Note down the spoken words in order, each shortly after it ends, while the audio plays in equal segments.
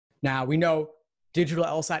Now, we know digital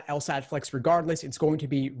LSAT, lsat-flex, regardless, it's going to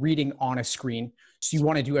be reading on a screen. So you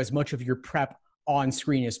want to do as much of your prep on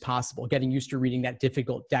screen as possible, getting used to reading that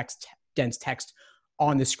difficult, dense text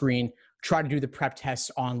on the screen. Try to do the prep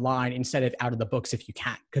tests online instead of out of the books if you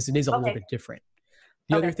can, because it is a little bit different.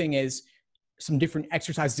 The other thing is some different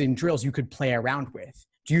exercises and drills you could play around with.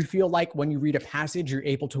 Do you feel like when you read a passage, you're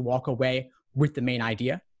able to walk away with the main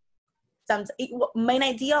idea? Main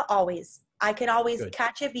idea, always. I can always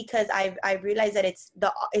catch it because I've realized that it's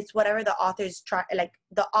whatever the authors try, like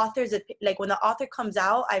the authors, like when the author comes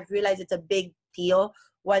out, I've realized it's a big deal,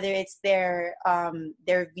 whether it's their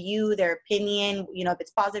view, their opinion, you know, if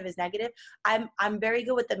it's positive, it's negative. I'm very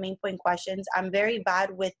good with the main point questions. I'm very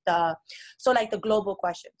bad with like the global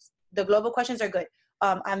questions. The global questions are good.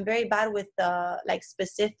 I'm very bad with the like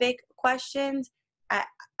specific questions. I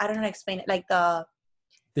don't know how to explain it. Like the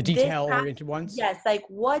detail-oriented ones? Yes, like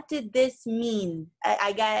what did this mean?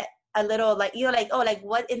 I get a little like, you know, like, oh, like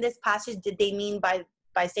what in this passage did they mean by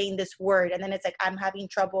saying this word? And then it's like, I'm having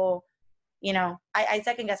trouble, you know, I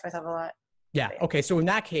second guess myself a lot. Yeah, okay, so in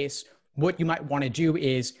that case, what you might want to do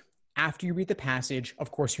is after you read the passage, of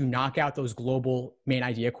course, you knock out those global main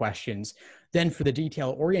idea questions. Then for the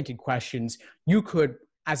detail-oriented questions, you could,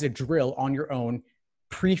 as a drill on your own,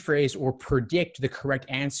 pre-phrase or predict the correct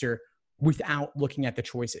answer without looking at the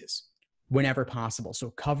choices whenever possible.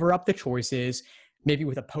 So cover up the choices, maybe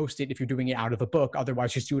with a Post-it if you're doing it out of a book.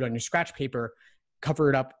 Otherwise, just do it on your scratch paper, cover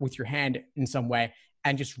it up with your hand in some way,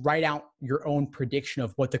 and just write out your own prediction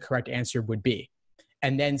of what the correct answer would be.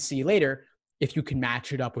 And then see later if you can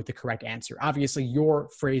match it up with the correct answer. Obviously, your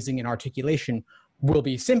phrasing and articulation will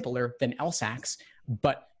be simpler than LSAC's,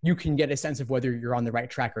 but you can get a sense of whether you're on the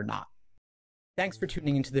right track or not. Thanks for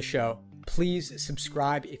tuning into the show. Please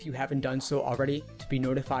subscribe if you haven't done so already to be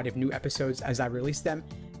notified of new episodes as I release them.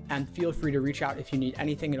 And feel free to reach out if you need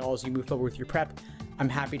anything at all as you move forward with your prep. I'm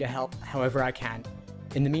happy to help however I can.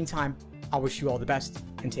 In the meantime, I'll wish you all the best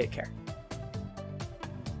and take care.